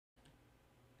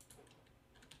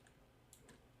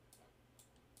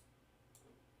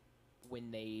when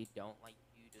they don't like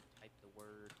you to type the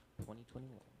word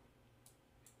 2021.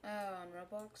 Oh, on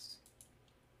Roblox?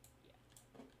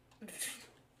 Yeah.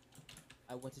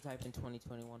 I went to type in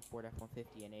 2021 Ford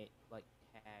F-150 and it like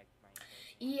tagged my entire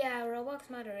thing. Yeah, Roblox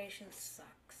moderation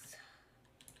sucks.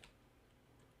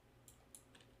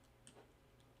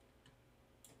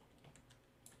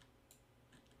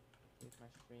 If my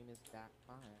stream is back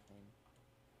fine.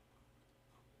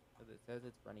 Because it says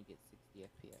it's running at 60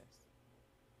 FPS.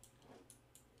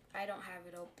 I don't have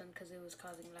it open because it was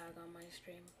causing lag on my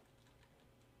stream.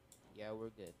 Yeah,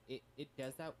 we're good. It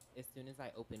does that as soon as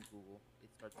I open Google. It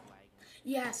starts lagging.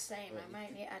 Yeah, same. I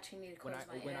might actually need to close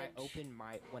my when Edge.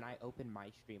 I open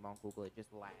my stream on Google, it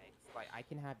just lags. Like I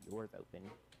can have yours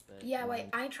open. But yeah,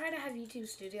 like I try to have YouTube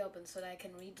Studio open so that I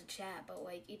can read the chat, but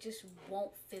like it just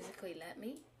won't physically let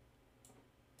me.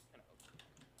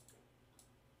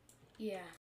 Yeah.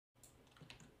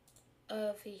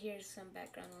 If he hears some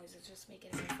background noise, it's just me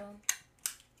getting my phone.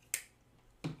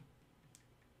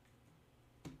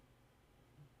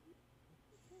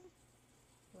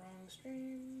 Wrong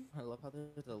stream. I love how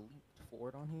there's a linked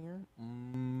Ford on here.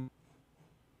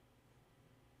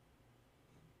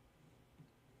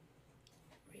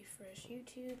 Refresh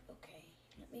YouTube. Okay,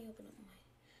 let me open up my...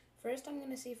 First, I'm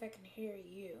gonna see if I can hear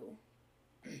you.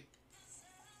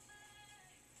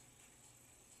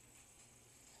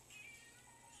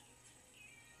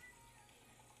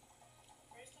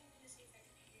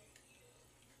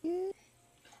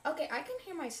 Okay, I can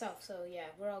hear myself, so yeah,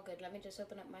 we're all good. Let me just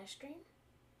open up my stream.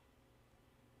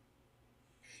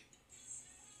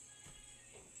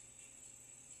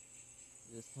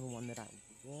 Is this the one that I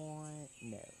want?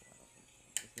 No, I don't think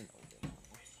so. It's an older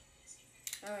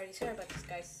one. Alrighty, sorry about this,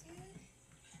 guys. Okay,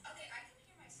 I can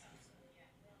hear myself, so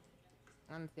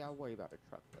yeah. Honestly, I'll worry about a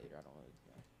truck later. I don't really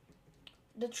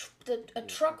care. A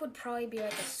truck would probably be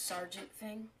like a sergeant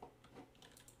thing.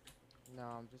 No,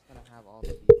 I'm just gonna have all the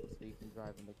vehicles so you can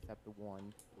drive them except the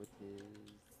one, which is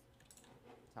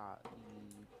the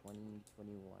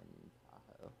 2021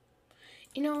 Tahoe.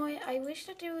 You know, I wish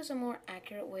that there was a more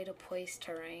accurate way to place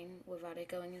terrain without it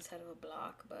going inside of a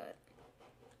block, but...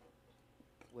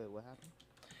 Wait, what happened?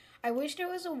 I wish there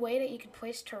was a way that you could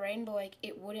place terrain, but like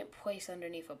it wouldn't place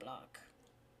underneath a block.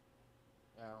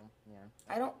 Oh, yeah.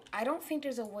 I don't think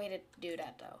there's a way to do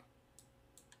that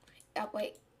though.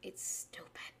 Wait, it's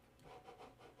stupid.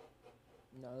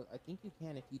 No, I think you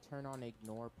can if you turn on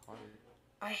ignore part.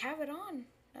 I have it on.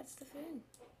 That's the thing.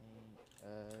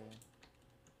 What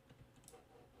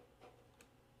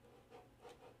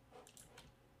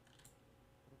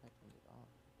if I turn it off?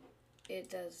 It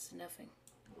does nothing.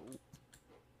 Nope.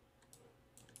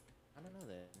 I don't know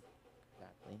then.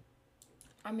 Exactly.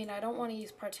 I mean, I don't want to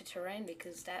use parts of terrain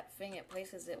because that thing, it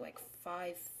places it like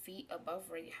 5 feet above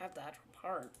where you have the actual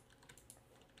part.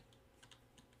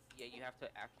 Yeah, you have to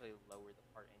actually lower the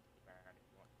part into the ground if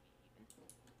you want to be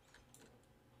even.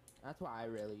 That's why I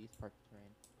rarely use part of terrain.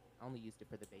 I only used it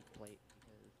for the base plate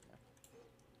because,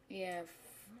 Yeah.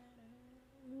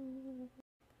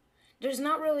 There's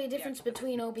not really a difference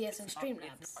between OBS and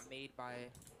Streamlabs. It's not made by...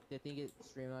 The thing is,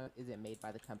 Streamlabs isn't made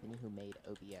by the company who made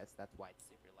OBS. That's why it's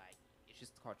super laggy. It's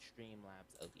just called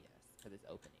Streamlabs OBS because it's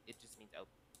open. It just means open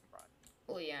broad.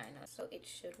 Oh yeah, I know. So it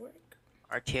should work.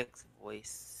 RTX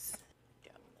voice.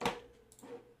 Yeah.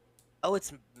 Oh,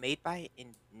 it's made by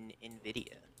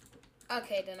NVIDIA.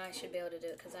 Okay, then I should be able to do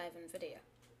it because I have NVIDIA.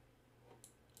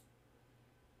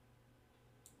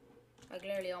 Like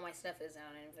literally all my stuff is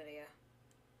on NVIDIA.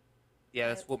 Yeah,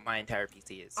 that's what my entire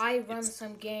PC is. I run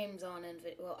some games on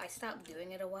NVIDIA. Well, I stopped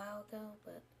doing it a while ago,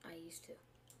 but I used to.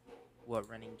 What,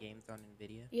 running games on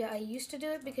NVIDIA? Yeah, I used to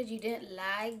do it because you didn't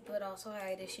lag, but also I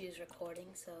had issues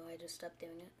recording, so I just stopped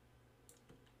doing it.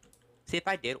 See, if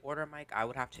I did order a mic, I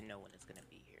would have to know when it's going to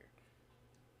be here.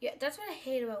 Yeah, that's what I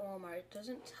hate about Walmart. It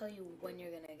doesn't tell you when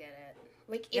you're going to get it.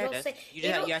 Like, Yeah,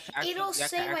 it'll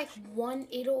say, like,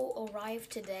 it'll arrive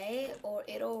today or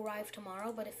it'll arrive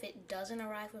tomorrow, but if it doesn't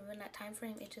arrive within that time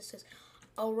frame, it just says,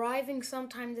 arriving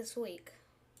sometime this week.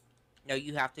 No,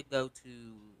 you have to go to...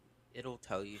 It'll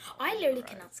tell you. I literally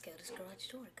cannot scale this garage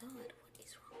door. God, what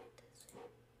is wrong with this?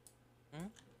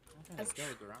 I'm trying to scale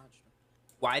the garage door.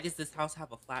 Why does this house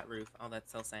have a flat roof? Oh,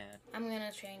 that's so sad. I'm going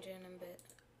to change it in a bit.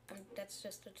 That's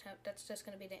just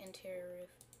going to be the interior roof.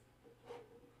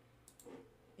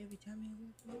 Every time you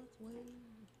look this way.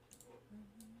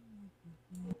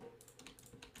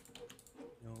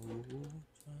 No.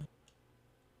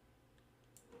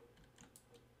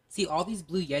 See, all these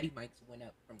Blue Yeti mics went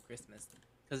up from Christmas.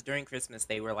 Because during Christmas,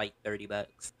 they were like $30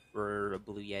 for a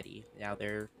Blue Yeti. Now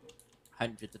they're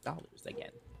hundreds of dollars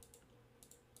again.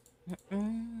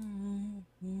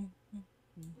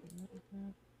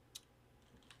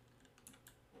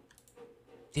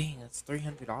 Dang, that's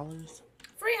 $300.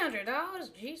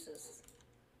 $300? Jesus.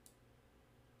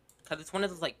 Cause it's one of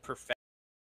those like perfect.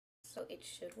 So it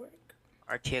should work.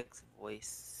 RTX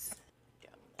voice.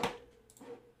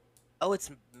 Oh,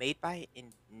 it's made by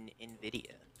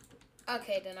NVIDIA.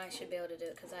 Okay, then I should be able to do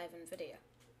it because I have NVIDIA.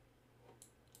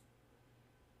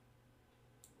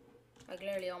 Like,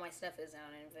 literally all my stuff is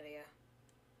on NVIDIA.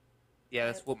 Yeah,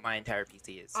 that's what my entire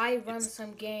PC is. I run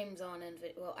some games on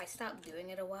NVIDIA. Well, I stopped doing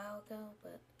it a while ago,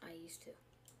 but I used to.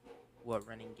 What,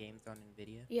 running games on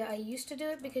NVIDIA? Yeah, I used to do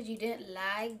it because you didn't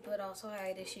lag, but also I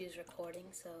had issues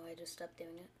recording, so I just stopped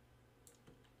doing it.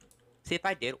 See, if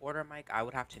I did order a mic, I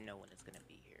would have to know when it's going to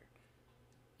be here.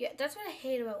 Yeah, that's what I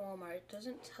hate about Walmart. It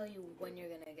doesn't tell you when you're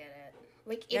gonna get it.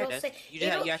 Like Yeah,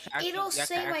 it'll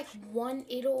say like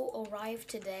it'll arrive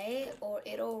today or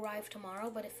it'll arrive tomorrow.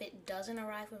 But if it doesn't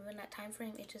arrive within that time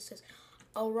frame, it just says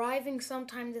arriving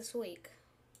sometime this week.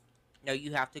 No,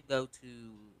 you have to go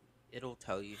to. It'll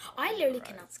tell you. I literally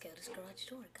cannot scale this garage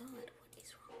door. God, what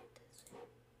is wrong with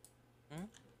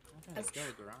this? I'm scale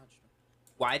the garage.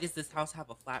 Why does this house have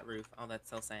a flat roof? Oh,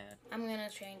 that's so sad. I'm gonna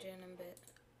change it in a bit.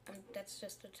 That's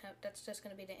just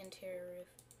gonna be the interior roof.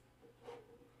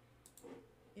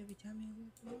 Every time you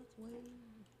look way.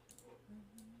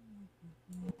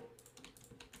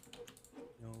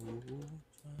 No.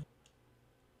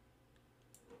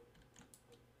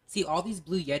 See, all these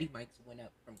Blue Yeti mics went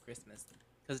up from Christmas.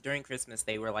 Because during Christmas,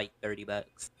 they were like $30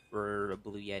 for a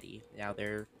Blue Yeti. Now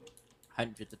they're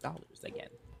hundreds of dollars again.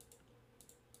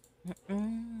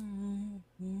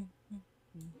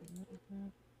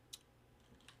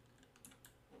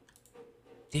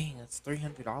 Dang, that's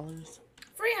 $300.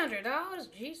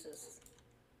 $300? Jesus.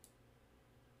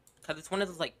 Cause it's one of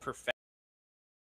those like perfect.